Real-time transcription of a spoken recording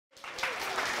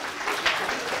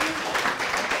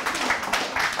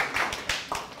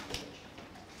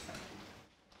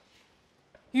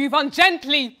You've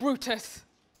ungently, Brutus,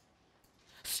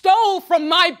 stole from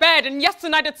my bed, and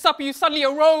yesternight at supper you suddenly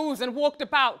arose and walked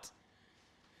about,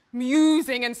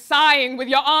 musing and sighing with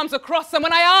your arms across, and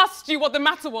when I asked you what the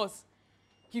matter was,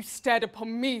 you stared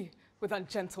upon me with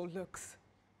ungentle looks.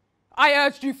 I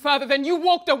urged you further, then you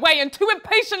walked away and too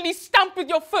impatiently stamped with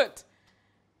your foot.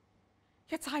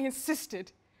 Yet I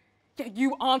insisted, yet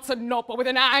you answered not, but with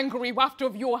an angry wafter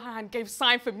of your hand gave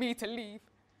sign for me to leave.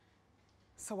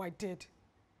 So I did,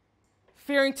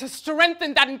 fearing to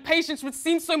strengthen that impatience which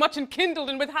seemed so much enkindled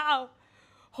and with how,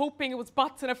 hoping it was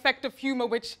but an effect of humor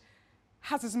which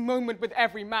has its moment with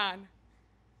every man.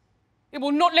 It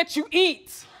will not let you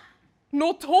eat,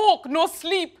 nor talk, nor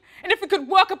sleep, and if it could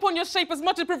work upon your shape as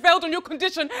much as prevailed on your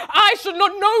condition, I should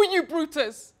not know you,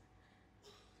 Brutus.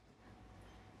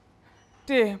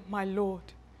 Dear my lord,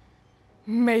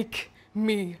 make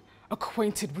me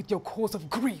acquainted with your cause of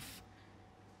grief.